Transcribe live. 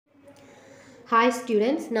Hi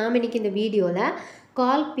students, நாம் இன்னைக்கு இந்த வீடியோல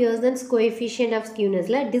Karl Pearson's coefficient of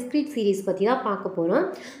skewnessல discrete series பத்தி தான் பார்க்க போறோம்.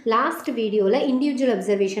 லாஸ்ட் வீடியோல individual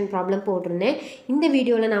observation problem போட்டிருந்தேன். இந்த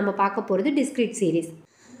வீடியோல நாம பார்க்க போறது discrete series.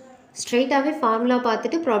 ஸ்ட்ரைட்டாவே ஃபார்முலா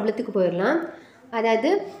பார்த்துட்டு ப்ராப்ளத்துக்கு போயிடலாம்.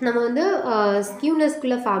 அதாவது நம்ம வந்து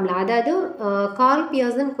ஸ்கியூனஸ்க்குள்ள ஃபார்முலா, அதாவது Karl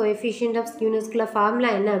Pearson coefficient of skewnessக்குள்ள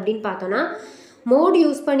formula என்ன அப்படின்னு பார்த்தோம்னா, மோட்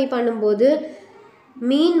யூஸ் பண்ணி பண்ணும்போது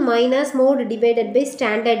mean minus mode divided by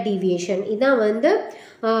standard deviation இதான் வந்து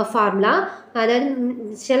ஃபார்முலா. அதாவது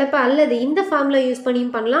சிலப்போ அல்லது இந்த ஃபார்முலா யூஸ்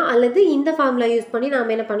பண்ணியும் பண்ணலாம், அல்லது இந்த ஃபார்முலா யூஸ் பண்ணி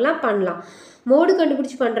நாம் என்ன பண்ணலாம், மோடு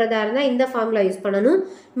கண்டுபிடிச்சி பண்ணுறதா இருந்தால் இந்த ஃபார்முலா யூஸ் பண்ணணும்,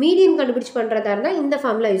 மீடியன் கண்டுபிடிச்சி பண்ணுறதா இருந்தால் இந்த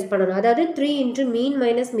ஃபார்முலா யூஸ் பண்ணணும். அதாவது 3 into mean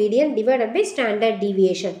minus median divided by standard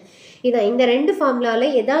deviation. இதான் இந்த ரெண்டு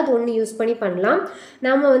ஃபார்முலாவில் ஏதாவது ஒன்று யூஸ் பண்ணி பண்ணலாம்.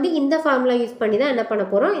 நாம் வந்து இந்த ஃபார்முலா யூஸ் பண்ணி தான் என்ன பண்ண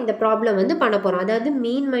போகிறோம், இந்த ப்ராப்ளம் வந்து பண்ண போகிறோம். அதாவது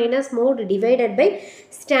mean minus mode divided by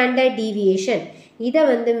standard deviation, இதை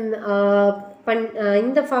வந்து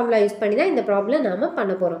இந்த ஃபார்முலா யூஸ் பண்ணி தான் இந்த ப்ராப்ளம் நாம்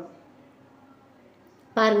பண்ண போகிறோம்.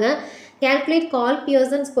 பாருங்கள், calculate Karl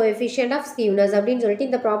Pearson's coefficient of skewness அப்படின்னு சொல்லிட்டு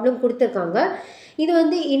இந்த ப்ராப்ளம் கொடுத்துருக்காங்க. இது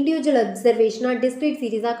வந்து இண்டிவிஜுவல் அப்சர்வேஷனாக, டிஸ்க்ரீட்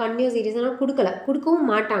சீரீஸாக, கண்டினியூஸ் சீரீஸாக கொடுக்கவும்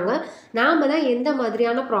மாட்டாங்க. நாம் தான் எந்த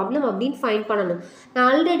மாதிரியான ப்ராப்ளம் அப்படின்னு ஃபைண்ட் பண்ணணும். நான்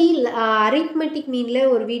ஆல்ரெடி அரித்மெட்டிக்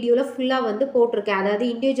மீனில் ஒரு வீடியோவில் ஃபுல்லாக வந்து போட்டிருக்கேன். அதாவது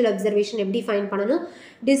இண்டிவிஜுவல் அப்சர்வேஷன் எப்படி ஃபைண்ட் பண்ணணும்,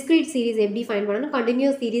 டிஸ்க்ரீட் சீரீஸ் எப்படி ஃபைண்ட் பண்ணணும்,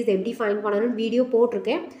 கண்டினியூஸ் சீரீஸ் எப்படி ஃபைண்ட் பண்ணணும்னு வீடியோ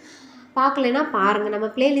போட்டிருக்கேன். பார்க்கலைன்னா பாருங்கள், நம்ம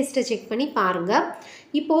பிளேலிஸ்ட்டை செக் பண்ணி பாருங்கள்.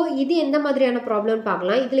 இப்போது இது எந்த மாதிரியான ப்ராப்ளம்னு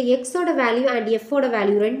பார்க்கலாம். இதில் எக்ஸோட வேல்யூ அண்ட் எஃபோட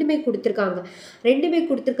வேல்யூ ரெண்டுமே கொடுத்துருக்காங்க. ரெண்டுமே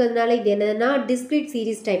கொடுத்துருக்கிறதுனால இது என்னன்னா டிஸ்க்ரீட்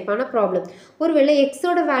சீரீஸ் டைப்பான ப்ராப்ளம். ஒருவேளை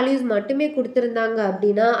எக்ஸோட வேல்யூஸ் மட்டுமே கொடுத்துருந்தாங்க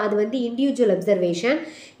அப்படின்னா அது வந்து இண்டிவிஜுவல் அப்சர்வேஷன்.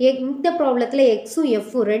 இந்த ப்ராப்ளத்தில் எக்ஸும்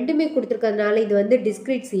எஃப்பும் ரெண்டுமே கொடுத்துருக்கிறதுனால இது வந்து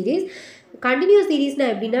டிஸ்க்ரீட் சீரீஸ். கண்டினியூஸ்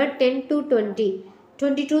சீரீஸ்னால் எப்படின்னா 10 to 20,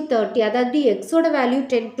 20 to 30, அதாவது எக்ஸோட வேல்யூ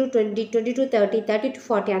 10 to 20, 20 to 30, 30 to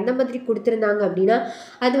 40 அந்த மாதிரி கொடுத்துருந்தாங்க அப்படின்னா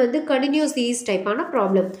அது வந்து கண்டினியூஸ் சீரீஸ் டைப்பான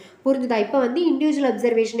ப்ராப்ளம். புரிஞ்சுதா? இப்போ வந்து இண்டிவிஜுவல்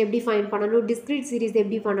அப்சர்வேஷன் எப்படி ஃபைண்ட் பண்ணணும், டிஸ்க்ரீட் சீரீஸ்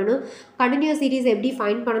எப்படி பண்ணணும், கண்டினியூஸ் சீரீஸ் எப்படி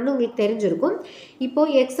ஃபைண்ட் பண்ணணும் உங்களுக்கு தெரிஞ்சிருக்கும்.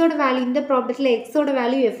 இப்போது எக்ஸோட வேல்யூ, இந்த ப்ராப்ளத்தில் எக்ஸோட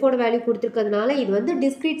வேல்யூ எஃபோட வேல்யூ கொடுத்துருக்கிறதுனால இது வந்து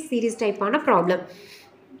டிஸ்க்ரீட் சீரீஸ் டைப்பான ப்ராப்ளம்.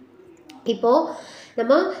 இப்போது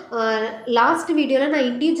நம்ம லாஸ்ட் வீடியோவில் நான்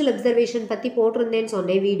இண்டிவிஜுவல் அப்சர்வேஷன் பற்றி போட்டிருந்தேன்னு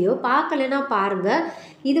சொன்னேன். வீடியோ பார்க்கலைன்னா பாருங்கள்.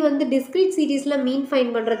 இது வந்து டிஸ்க்ரீட் சீரீஸில் மீன்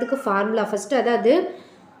ஃபைண்ட் பண்ணுறதுக்கு ஃபார்முலா ஃபஸ்ட்டு, அதாவது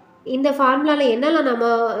இந்த ஃபார்முலாவில் என்னெல்லாம் நம்ம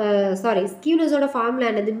ஸ்கியூனஸோட ஃபார்முலா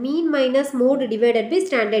என்னது, mean minus mode divided by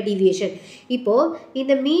standard deviation. இப்போது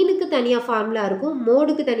இந்த மீனுக்கு தனியாக ஃபார்முலா இருக்கும்,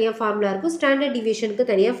 மோடுக்கு தனியாக ஃபார்முலா இருக்கும், ஸ்டாண்டர்ட் டீவியேஷனுக்கு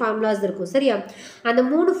தனியாக ஃபார்முலாஸ் இருக்கும். சரியா? அந்த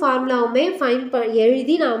 3 ஃபார்முலாவுமே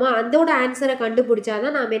எழுதி நாம் அதோட ஆன்சரை கண்டுபிடிச்சா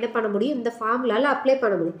தான் நாம் என்ன பண்ண முடியும், இந்த ஃபார்முலாவில் அப்ளை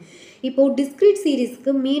பண்ண முடியும். இப்போது டிஸ்க்ரீட்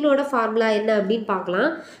சீரீஸ்க்கு மீனோட ஃபார்முலா என்ன அப்படின்னு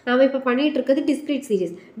பார்க்கலாம். நாம் இப்போ பண்ணிகிட்டு இருக்கிறது டிஸ்க்ரீட்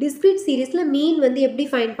சீரீஸ். டிஸ்க்ரீட் சீரீஸில் மீன் வந்து எப்படி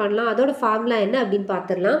ஃபைண்ட் பண்ணலாம், அதோட ஃபார்முலா என்ன அப்படின்னு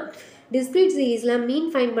பார்த்துடலாம். டிஸ்க்ரீட் சீரீஸில் மீன்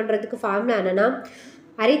ஃபைண்ட் பண்ணுறதுக்கு ஃபார்முலா என்னென்னா,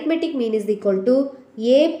 arithmetic mean is equal to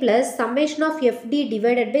a plus summation of fd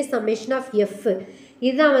divided by summation of f.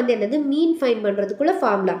 இதுதான் வந்து என்னது மீன் ஃபைண்ட் பண்ணுறதுக்குள்ள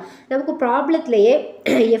ஃபார்முலா. நமக்கு ப்ராப்ளத்துலேயே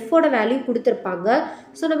எஃபோட வேல்யூ கொடுத்துருப்பாங்க.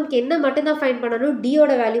 ஸோ நமக்கு என்ன மட்டும்தான் ஃபைண்ட் பண்ணணும்,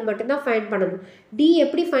 டியோட வேல்யூ மட்டும்தான் ஃபைண்ட் பண்ணணும். டி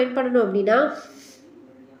எப்படி ஃபைண்ட் பண்ணணும் அப்படின்னா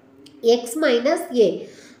எக்ஸ் மைனஸ் ஏ,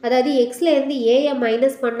 அதாவது எக்ஸ்லேருந்து ஏயை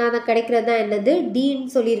மைனஸ் பண்ணாத கிடைக்கிறது தான் என்னது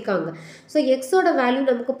டின்னு சொல்லியிருக்காங்க. ஸோ எக்ஸோட வேல்யூ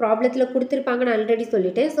நமக்கு ப்ராப்ளத்தில் கொடுத்துருப்பாங்கன்னு ஆல்ரெடி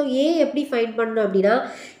சொல்லிட்டேன். ஸோ ஏ எப்படி ஃபைண்ட் பண்ணணும் அப்படின்னா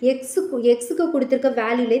எக்ஸுக்கு கொடுத்துருக்க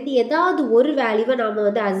வேல்யூலேருந்து ஏதாவது ஒரு வேல்யூவை நாம்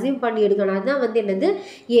வந்து அசியூம் பண்ணி எடுக்கணும். அதுதான் வந்து என்னது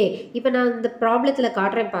ஏ. இப்போ நான் இந்த ப்ராப்ளத்தில்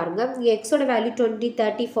காட்டுறேன் பாருங்கள். எக்ஸோட வேல்யூ 20,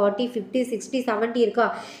 30, 40, 50, 60, 70 இருக்கா.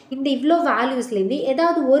 இந்த இவ்வளோ வேல்யூஸ்லேருந்து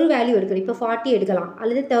ஏதாவது ஒரு வேல்யூ எடுக்கணும். இப்போ 40 எடுக்கலாம்,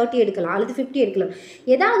 அல்லது 30 எடுக்கலாம், அல்லது 50 எடுக்கலாம்.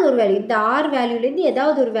 ஏதாவது ஒரு வேல்யூ, இந்த 6 வேல்யூலேருந்து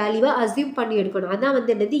ஏதாவது ஒரு வேல்யூவை அசியூம் பண்ணி எடுக்கணும். அதான்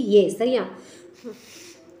வந்து என்னது ஏ. சரியா?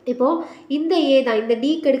 இப்போது இந்த ஏ தான், இந்த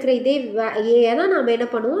டிக்கு எடுக்கிற இதே ஏ தான் நாம் என்ன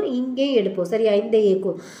பண்ணுவோம், இங்கேயும் எடுப்போம். சரியா? இந்த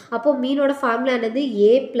ஏக்கும். அப்போது மீனோட ஃபார்முலா என்னது,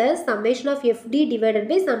 ஏ plus summation of FD divided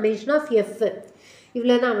by summation of F.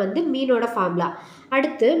 இவ்வளோ தான் வந்து மீனோட ஃபார்முலா.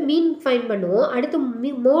 அடுத்து மீன் ஃபைண்ட் பண்ணுவோம். அடுத்து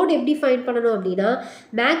மோட் எப்படி ஃபைண்ட் பண்ணணும் அப்படின்னா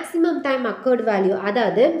மேக்ஸிமம் டைம் அக்கர்டு வேல்யூ.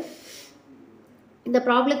 அதாவது இந்த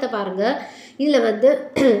ப்ராப்ளத்தை பாருங்கள். இதில் வந்து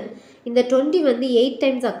இந்த 20 வந்து 8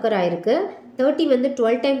 டைம்ஸ் அக்கர் ஆயிருக்கு, 30 வந்து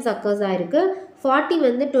 12 டைம்ஸ் அக்கர்ஸ் ஆயிருக்கு, 40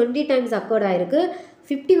 வந்து 20 டைம்ஸ் அக்கர்ட் ஆயிருக்கு,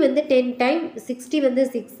 50 வந்து 10 டைம், 60 வந்து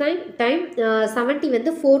 6 டைம், 70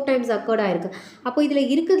 வந்து 4 டைம்ஸ் அக்கர்ட் ஆயிருக்கு. அப்போ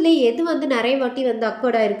இதில் இருக்கிறதுலே எது வந்து நிறைய வாட்டி வந்து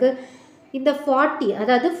அக்கர்ட் ஆயிருக்கு, இந்த 40,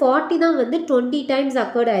 அதாவது 40 தான் வந்து 20 டைம்ஸ்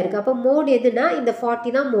அக்கர்ட் ஆயிருக்கு. அப்போ மோட் எதுனா இந்த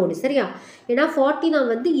 40 தான் மோடு. சரியா? ஏன்னா 40 தான்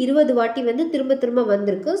வந்து 20 வாட்டி வந்து திரும்ப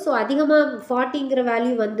வந்திருக்கு. ஸோ அதிகமாக 40ங்கிற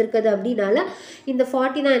வேல்யூ வந்திருக்குது அப்படின்னால இந்த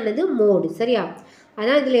 40 தான் என்னது மோடு. சரியா?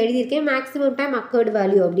 அதான் இதில் எழுதியிருக்கேன் மேக்ஸிமம் டைம் அக்கர்டு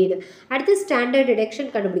வேல்யூ அப்படின்னு. அடுத்து ஸ்டாண்டர்ட்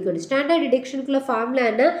டிடெக்ஷன் கண்டுபிடிக்கணும். ஸ்டாண்டர்ட் டிடெக்ஷனுக்குள்ள ஃபார்முலா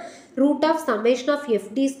என்ன, root of summation of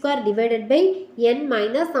fd square divided by n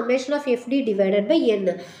minus summation of fd divided by n.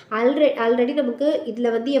 Already நமக்கு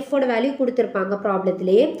இதில் வந்து எஃபோட வேல்யூ கொடுத்துருப்பாங்க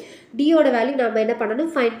ப்ராப்ளத்திலேயே. டியோட வேல்யூ நம்ம என்ன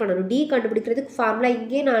பண்ணணும், ஃபைண்ட் பண்ணணும். டி கண்டுபிடிக்கிறதுக்கு ஃபார்முலா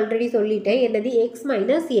இங்கே நான் ஆல்ரெடி சொல்லிட்டேன், என்னது எக்ஸ்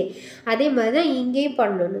மைனஸ் ஏ. அதே மாதிரி தான் இங்கேயும்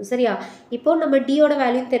பண்ணணும். சரியா? இப்போ நம்ம டியோட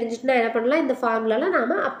வேல்யூ தெரிஞ்சுட்டுனா என்ன பண்ணலாம், இந்த ஃபார்முலாவில்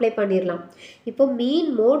நாம் அப்ளை பண்ணிடலாம். இப்போ மீன்,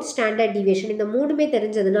 மோட், ஸ்டாண்டர்ட் டிவியேஷன் இந்த மூணுமே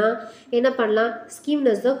தெரிஞ்சதுன்னா என்ன பண்ணலாம்,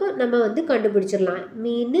 ஸ்கியூனஸுக்கு நம்ம வந்து கண்டுபிடிச்சிடலாம்.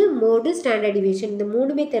 மீன், மோடு, ஸ்டாண்டர்ட் டிவியேஷன் இந்த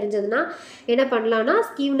மூணுமே தெரிஞ்சதுன்னா என்ன பண்ணலாம்னா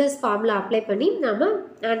ஸ்கியூனஸ் ஃபார்முலா அப்ளை பண்ணி நம்ம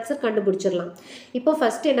ஆன்சர் கண்டுபிடிச்சிடலாம். இப்போ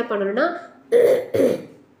ஃபஸ்ட்டு என்ன பண்ணணும்னா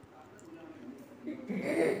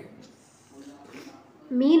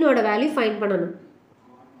மீனோட வேல்யூ ஃபைண்ட் பண்ணணும்.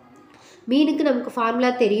 மீனுக்கு நமக்கு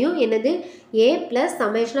ஃபார்முலா தெரியும், என்னது ஏ plus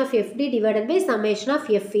summation of FD divided by summation of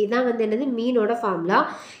FE தான் வந்து என்னது மீனோட ஃபார்முலா.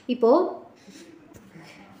 இப்போ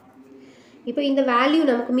இந்த வேல்யூ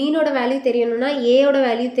நமக்கு மீனோட வேல்யூ தெரியணும்னா ஏயோட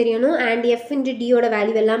வேல்யூ தெரியணும் அண்ட் எஃப் இன்ட்டு டியோட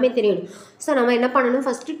வேல்யூ எல்லாமே தெரியணும். ஸோ நம்ம என்ன பண்ணணும்,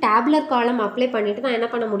 ஃபஸ்ட்டு டேப்லர் காலம் அப்ளை பண்ணிவிட்டு தான் என்ன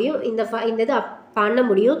பண்ண முடியும், இந்த இது பண்ண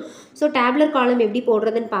முடியும். ஸோ டேப்லர் காலம் எப்படி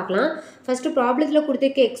போடுறதுன்னு பார்க்கலாம். ஃபஸ்ட்டு ப்ராப்ளத்தில்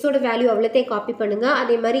கொடுத்துருக்க எக்ஸோட வேல்யூ அவ்வளோத்தையும் காப்பி பண்ணுங்கள்,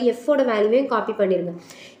 அதே மாதிரி எஃபோட வேல்யூவையும் காப்பி பண்ணிடுங்க.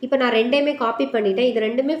 இப்போ நான் ரெண்டையுமே காப்பி பண்ணிட்டேன். இது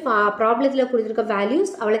ரெண்டுமே ப்ராப்ளத்தில் கொடுத்துருக்க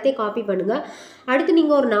வேல்யூஸ் அவ்வளோத்தையும் காப்பி பண்ணுங்கள். அடுத்து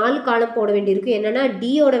நீங்கள் ஒரு 4 காலம் போட வேண்டியிருக்கு. என்னென்னா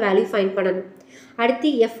டியோட வேல்யூ ஃபைண்ட் பண்ணணும், அடுத்து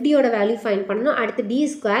எஃப்டியோட வேல்யூ ஃபைண்ட் பண்ணணும், அடுத்து டி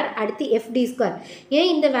ஸ்கொயர், அடுத்து எஃப்டி ஸ்கொயர்.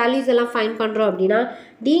 ஏன் இந்த வேல்யூஸ் எல்லாம் ஃபைண்ட் பண்ணுறோம் அப்படின்னா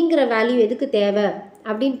டிங்கிற வேல்யூ எதுக்கு தேவை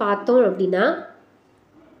அப்படின்னு பார்த்தோம் அப்படின்னா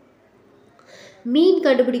மீன்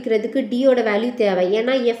கண்டுபிடிக்கிறதுக்கு டியோட வேல்யூ தேவை.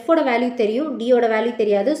 ஏன்னா எஃபோட வேல்யூ தெரியும், டியோட வேல்யூ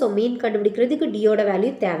தெரியாது. ஸோ மீன் கண்டுபிடிக்கிறதுக்கு டியோட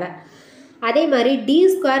வேல்யூ தேவை. அதே மாதிரி டி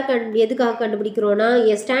ஸ்கொயர் எதுக்காக கண்டுபிடிக்கிறோன்னா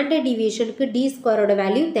ஸ்டாண்டர்ட் டிவியேஷனுக்கு டி ஸ்கொயரோட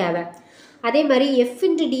வேல்யூ தேவை. அதே மாதிரி எஃப்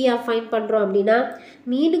இன்ட்டு டியை ஃபைண்ட் பண்ணுறோம் அப்படின்னா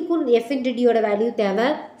மீனுக்கும் எஃப் இன்ட்டு டியோட வேல்யூ தேவை,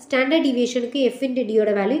 ஸ்டாண்டர்ட் டிவியேஷனுக்கு எஃப் இன்ட்டு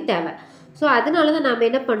டியோட வேல்யூ தேவை. ஸோ அதனால தான் நம்ம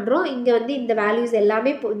என்ன பண்ணுறோம், இங்கே வந்து இந்த வேல்யூஸ்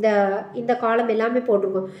எல்லாமே இந்த காலம் எல்லாமே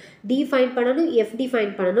போட்டிருக்கோம். டி ஃபைண்ட் பண்ணணும், எஃப்டி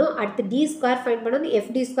ஃபைண்ட் பண்ணணும், அடுத்து டி ஸ்கொயர் ஃபைண்ட் பண்ணணும்,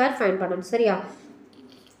 எஃப்டி ஸ்கொயர் ஃபைண்ட் பண்ணணும். சரியா?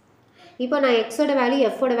 இப்போ நான் எக்ஸோட வேல்யூ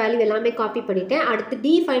எஃபோட வேல்யூ எல்லாமே காப்பி பண்ணிட்டேன். அடுத்து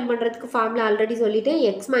டி ஃபைண்ட் பண்ணுறதுக்கு ஃபார்முலா ஆல்ரெடி சொல்லிட்டேன்,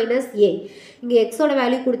 எக்ஸ் மைனஸ் ஏ. இங்கே எக்ஸோட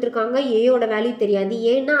வேல்யூ கொடுத்துருக்காங்க, ஏயோட வேல்யூ தெரியாது.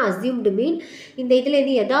 ஏன்னா அஸ்யூம்டு மீன். இந்த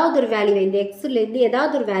இதுலேருந்து ஏதாவது ஒரு வேல்யூவை, இந்த எக்ஸ்லேருந்து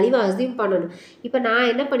ஏதாவது ஒரு வேல்யூவை அஸ்யூம் பண்ணணும். இப்போ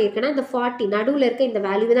நான் என்ன பண்ணியிருக்கேன்னா இந்த 40 நடுவில் இருக்க இந்த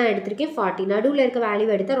வேல்யூவை தான் எடுத்திருக்கேன். 40 நடுவில் இருக்க வேல்யூ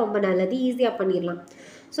எடுத்தால் ரொம்ப நல்லது, ஈஸியாக பண்ணிடலாம்.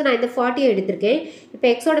 ஸோ நான் இந்த 40 எடுத்திருக்கேன். இப்போ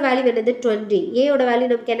எக்ஸோட வேல்யூ என்னது 20, ஏயோட வேல்யூ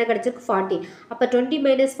நமக்கு என்ன கிடச்சிருக்கு 40. அப்போ 20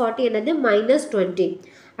 மைனஸ் 40 என்னது மைனஸ் 20.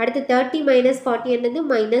 அடுத்து 30 மைனஸ் 40 என்னது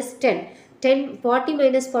மைனஸ் 10. 40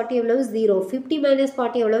 மைனஸ் 40 எவ்வளவு 0. 50 மைனஸ்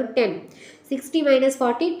 40 எவ்வளவு 10. 60 மைனஸ்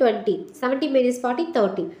 40 20. 70 மைனஸ் 40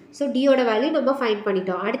 30. ஸோ டியோட வேல்யூ நம்ம ஃபைண்ட்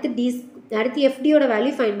பண்ணிட்டோம். அடுத்து எஃப்டியோட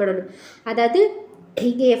வேல்யூ ஃபைண்ட் பண்ணணும். அதாவது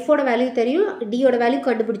இங்கே எஃபோட வேல்யூ தெரியும், டியோட வேல்யூ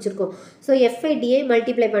கண்டுபிடிச்சிருக்கோம். ஸோ எஃப்ஐ டிஐ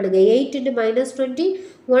மல்டிப்ளை பண்ணுங்கள். 8 into minus 20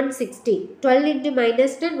 160, 12 into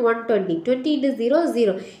minus 10 120, 20 into 0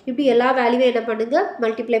 0. இப்படி எல்லா வேல்யூவும் என்ன பண்ணுங்கள்,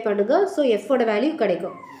 மல்டிப்ளை பண்ணுங்கள். ஸோ எஃபோட வேல்யூ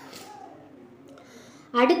கிடைக்கும்.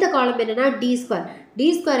 அடுத்த காலம் என்னென்னா டி ஸ்கொயர். டி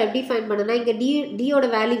ஸ்கொயர் எப்படி ஃபைண்ட் பண்ணனா, இங்கே டியோட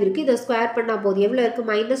வேல்யூ இருக்குது, இதை ஸ்கொயர் பண்ணால் போதும். எவ்வளோ இருக்குது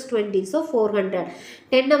மைனஸ் 20. ஸோ 400.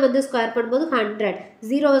 10 வந்து ஸ்கொயர் பண்ணும்போது 100,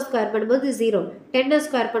 0 ஸ்கொயர் பண்ணும்போது 0, 10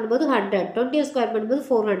 ஸ்கொயர் பண்ணும்போது 100, 20 ஸ்கொயர் பண்ணும்போது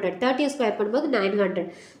 400, 30 ஸ்கொயர் பண்ணும்போது 900.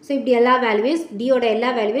 ஸோ இப்படி எல்லா வேல்யூவையும் டியோட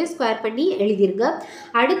எல்லா வேல்யூவையும் ஸ்கொயர் பண்ணி எழுதிருங்க.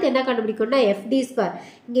 அடுத்து என்ன கண்டுபிடிக்கணும்னா எஃப்டி ஸ்கொயர்.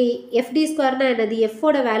 இங்கே எஃப்டி ஸ்கொயர்னா என்னது,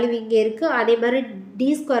 எஃபோட வேல்யூ இங்கே இருக்குது, அதே மாதிரி டி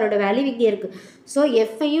ஸ்கொயரோட வேல்யூ இங்கே இருக்குது. ஸோ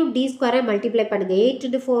எஃப்ஐயும் டி ஸ்கொயரை மல்டிப்ளை பண்ணுங்கள். 8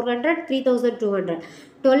 into 400 3200,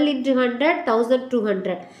 12 into 100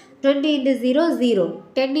 1200, 20 into 0 0,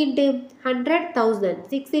 10 into 100 1000,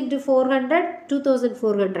 6 into 400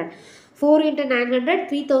 2400, 4 into 900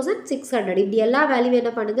 3600. இப்படி எல்லா வேல்யூவும்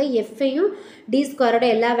என்ன பண்ணுங்கள், எஃப்ஐயும் டி ஸ்கொயரோட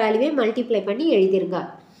எல்லா வேல்யூவையும் மல்டிப்ளை பண்ணி எழுதிருங்க.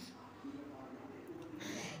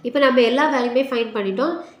 இப்போ நம்ம எல்லா வேல்யூமே ஃபைண்ட்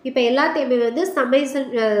பண்ணிட்டோம். இப்போ எல்லாத்தையுமே வந்து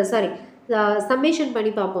சம்மேஷன்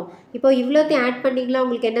பண்ணி பார்ப்போம். இப்போ இவ்வளோத்தையும் ஆட் பண்ணிங்களா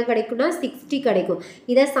உங்களுக்கு என்ன கிடைக்கும்னா 60 கிடைக்கும்.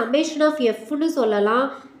 இதை சம்மேஷன் ஆஃப் எஃப்னு சொல்லலாம்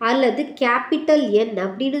அல்லது கேபிட்டல் என்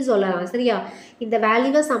அப்படின்னு சொல்லலாம். சரியா? இந்த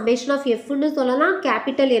வேல்யூவை சம்மேஷன் ஆஃப் எஃப்னு சொல்லலாம்,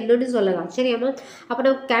 கேபிட்டல் என்னன்னு சொல்லலாம். சரியாம்மா? அப்போ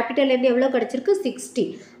நமக்கு கேபிட்டல் என் எவ்வளோ கிடச்சிருக்கு 60.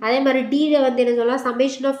 அதே மாதிரி டியை வந்து என்ன சொல்லலாம்,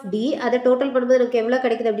 சம்மேஷன் ஆஃப் டி. அதை டோட்டல் பண்ணும்போது நமக்கு எவ்வளோ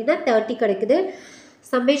கிடைக்குது அப்படின்னா 30 கிடைக்குது.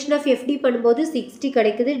 சம்மேஷன் ஆஃப் எஃப்டி பண்ணும்போது 60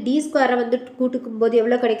 கிடைக்குது. டி ஸ்கொயரை வந்து கூட்டுக்கும்போது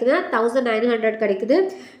எவ்வளோ கிடைக்குதுன்னா 1900 கிடைக்குது.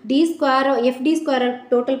 டி ஸ்கொயரை எஃப்டி ஸ்கொயரை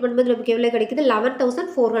டோட்டல் பண்ணும்போது நமக்கு எவ்வளோ கிடைக்குது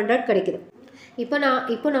 11400 கிடைக்குது.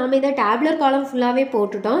 இப்போ நாம் இதை டேப்லர் காலம் ஃபுல்லாகவே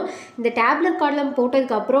போட்டுட்டோம். இந்த டேப்லர் காலம்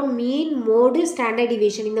போட்டதுக்கப்புறம் மீன், மோடு, ஸ்டாண்டர்ட்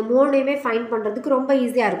டிவியேஷன் இந்த மூணையுமே ஃபைண்ட் பண்ணுறதுக்கு ரொம்ப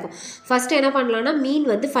ஈஸியாக இருக்கும். ஃபஸ்ட்டு என்ன பண்ணலான்னா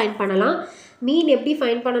மீன் வந்து ஃபைண்ட் பண்ணலாம். மீன் எப்படி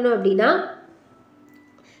ஃபைண்ட் பண்ணணும் அப்படின்னா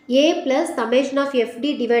a plus summation of fd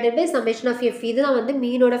divided by summation of f. இதுதான் வந்து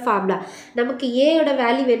மீனோட ஃபார்முலா. நமக்கு a யோட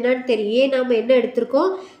வேல்யூ என்னன்னு தெரியும். a நாம என்ன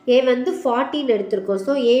எடுத்திருக்கோம்? a வந்து 40 எடுத்திருக்கோம்.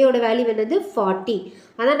 ஸோ a யோட வேல்யூ என்னது 40.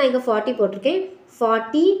 அதான் நான் இங்கே 40 போட்டிருக்கேன்.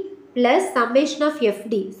 40 plus summation of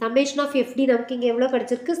fd. summation of fd நமக்கு இங்கே எவ்வளோ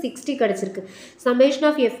கிடச்சிருக்கு? 60 கிடச்சிருக்கு. summation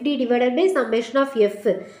of fd divided by summation of f.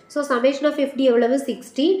 So summation of fd எவ்வளவு?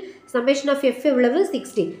 60. summation of f எவ்வளவு?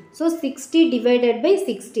 60. So 60 divided by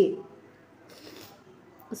 60.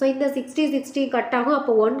 ஸோ இந்த 60 கட் ஆகும்.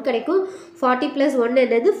 அப்போ 1 கிடைக்கும். 40 plus 1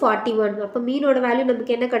 என்னது? 41. அப்போ மீனோட வேல்யூ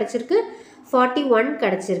நமக்கு என்ன கிடச்சிருக்கு? 41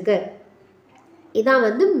 கிடச்சிருக்கு. இதான்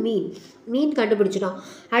வந்து மீன் கண்டுபிடிச்சிட்டோம்.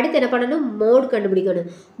 அடுத்து என்ன பண்ணணும்? மோட் கண்டுபிடிக்கணும்.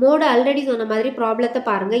 மோடு ஆல்ரெடி சொன்ன மாதிரி ப்ராப்ளத்தை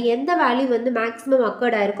பாருங்கள். எந்த வேல்யூ வந்து மேக்ஸிமம்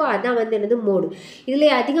அக்கர்ட் ஆயிருக்கோ அதான் வந்து என்னது மோடு.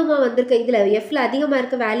 இதில் அதிகமாக வந்திருக்க, இதில் எஃப்ல அதிகமாக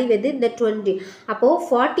இருக்க வேல்யூ எது? இந்த 20. அப்போது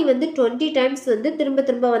 40 வந்து 20 டைம்ஸ் வந்து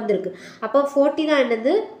திரும்ப வந்திருக்கு. அப்போ 40 தான்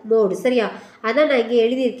என்னது? மோடு. சரியா? அதான் நான் இங்கே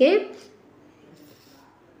எழுதியிருக்கேன்.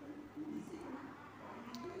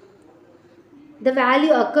 The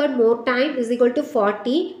value occurred more time is equal to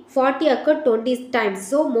 40. 40 occurred 20 times.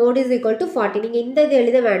 So mode is equal to 40. நீங்கள் இந்த இது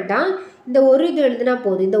எழுத வேண்டாம். இந்த ஒரு இது எழுதுனா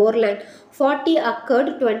போதும். இந்த ஒரு line 40 occurred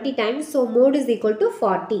 20 times. So mode is equal to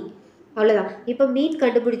 40. அவ்வளோதான். இப்போ மீன்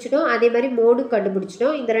கண்டுபிடிச்சிட்டோம். அதே மாதிரி மோடும்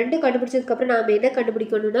கண்டுபிடிச்சிட்டோம். இந்த ரெண்டு கண்டுபிடிச்சதுக்கப்புறம் நாம் என்ன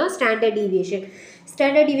கண்டுபிடிக்கணும்னா ஸ்டாண்டர்ட் டீவியேஷன்.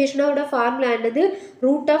 ஸ்டாண்டர்ட் டீவியேஷனோட ஃபார்முலா என்னது?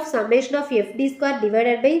 Root of summation of FD square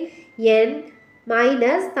divided by N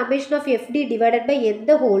minus summation of fd divided by n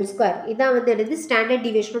the whole square. இதான் வந்து என்னது? Standard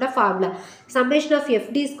டிவியேஷனோட formula. summation of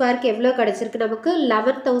fd ஸ்கொயருக்கு எவ்வளோ கிடச்சிருக்கு நமக்கு?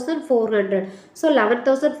 11,400. ஸோ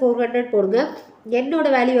 11,400 போடுங்க. என்னோட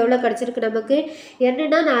வேல்யூ எவ்வளோ கிடச்சிருக்கு நமக்கு?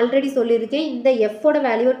 என்னன்னா நான் ஆல்ரெடி சொல்லியிருக்கேன், இந்த எஃப்போட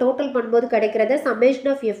வேல்யூவை டோட்டல் பண்ணும்போது கிடைக்கிறத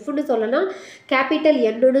சம்மேஷன் ஆஃப் எஃப்னு சொல்லலாம், கேபிட்டல்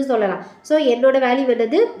என்னன்னு சொல்லலாம். ஸோ என்னோட வேல்யூ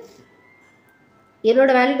என்னது?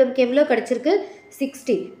 என்னோட வேல்யூ நமக்கு எவ்வளோ கிடச்சிருக்கு?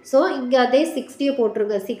 60. ஸோ இங்கே அதே 60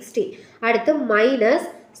 போட்டுருங்க. 60. அடுத்து மைனஸ்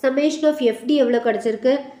சம்மேஷன் ஆஃப் எஃப்டி எவ்வளோ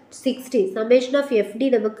கிடச்சிருக்கு? 60. சம்மேஷன் ஆஃப் எஃப்டி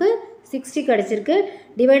நமக்கு 60 கிடச்சிருக்கு.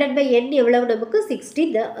 டிவைடட் பை என் எவ்வளவு நமக்கு?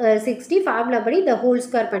 60 ஃபார்முலா படி த ஹோல்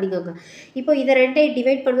ஸ்கொயர் பண்ணிக்கோங்க. இப்போ இதை ரெண்டை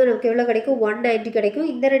டிவைட் பண்ணும்போது நமக்கு எவ்வளோ கிடைக்கும்? 190 கிடைக்கும்.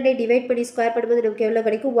 இந்த ரெண்டை டிவைட் பண்ணி ஸ்கொயர் பண்ணும்போது நமக்கு எவ்வளோ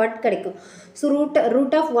கிடைக்கும்? 1 கிடைக்கும். So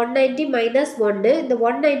root of 190 minus 1. இந்த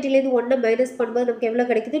 190லேருந்து 1 மைனஸ் பண்ணும்போது நமக்கு எவ்வளோ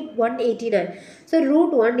கிடைக்குது? 189. So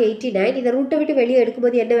root 189. இந்த ரூட்டை விட்டு வெளியே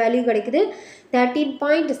எடுக்கும்போது என்ன வேல்யூ கிடைக்குது?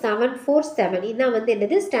 13.747. இதுதான் வந்து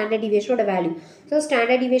என்னது? Standard டிவியேஷனோட value. So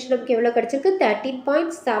standard deviation நமக்கு எவ்வளோ கிடச்சிருக்கு?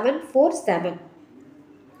 13.747.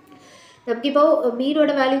 நமக்கு இப்போ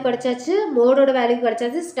மீனோட வேல்யூ கிடச்சாச்சு, மோடோட வேல்யூ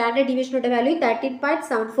கிடச்சாச்சு, ஸ்டாண்டர்ட் டிவியேஷனோட வேல்யூ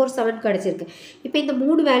 13.747 கிடச்சிருக்கு. இப்போ இந்த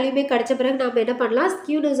மூணு வேல்யூமே கிடச்ச பிறகு நம்ம என்ன பண்ணலாம்?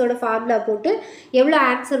 ஸ்கியூனஸோட ஃபார்முலா போட்டு எவ்வளோ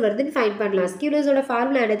ஆன்சர் வருதுன்னு ஃபைண்ட் பண்ணலாம். ஸ்கியூனஸோட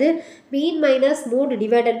ஃபார்முலா என்னது? Mean minus mode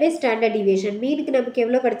divided by standard deviation. மீனுக்கு நமக்கு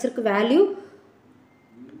எவ்வளோ கிடச்சிருக்கு வேல்யூ?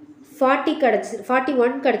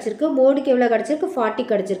 41 கிடச்சிருக்கு. மோடுக்கு எவ்வளோ கிடச்சிருக்கு? 40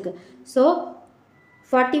 கிடச்சிருக்கு. So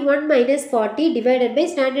 41 minus 40 divided by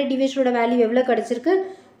standard டிவியேஷனோட value எவ்வளோ கிடச்சிருக்கு?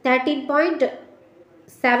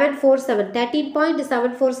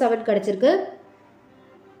 13.747 கிடச்சிருக்கு.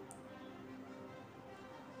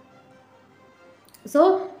 ஸோ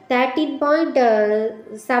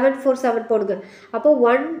 13.747 போடுங்க. அப்போ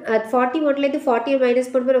 41லேருந்து 40 மைனஸ்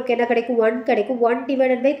பண்ணும்போது நமக்கு என்ன கிடைக்கும்? 1 கிடைக்கும். 1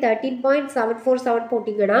 டிவைடட் பை 13.747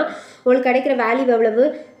 போட்டிங்கன்னா உங்களுக்கு கிடைக்கிற வேல்யூ எவ்வளவு?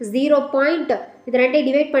 0. இது ரெண்டை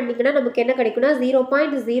டிவைட் பண்ணிங்கன்னா நமக்கு என்ன கிடைக்கும்னா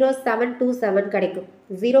 0.0727 கிடைக்கும்.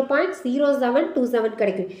 0.0727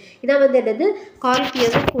 கிடைக்கும். இதான் வந்து என்னது? Curl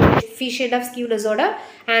Pearson coefficient of ஸ்கியூனஸோட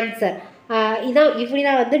answer. இப்படி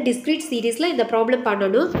தான் வந்து டிஸ்க்ரீட் சீரீஸில் இந்த ப்ராப்ளம்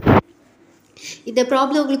பண்ணணும். இந்த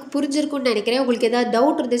ப்ராப்ளம் உங்களுக்கு புரிஞ்சிருக்குன்னு நினைக்கிறேன். உங்களுக்கு ஏதாவது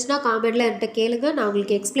டவுட் இருந்துச்சுன்னா காமெண்ட்டில் என்கிட்ட கேளுங்க, நான்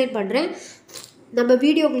உங்களுக்கு எக்ஸ்பிளைன் பண்ணுறேன். நம்ம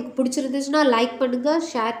வீடியோ உங்களுக்கு பிடிச்சிருந்துச்சுன்னா லைக் பண்ணுங்கள்,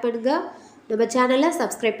 ஷேர் பண்ணுங்கள், நம்ம சேனலை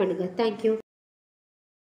சப்ஸ்கிரைப் பண்ணுங்கள். தேங்க்யூ.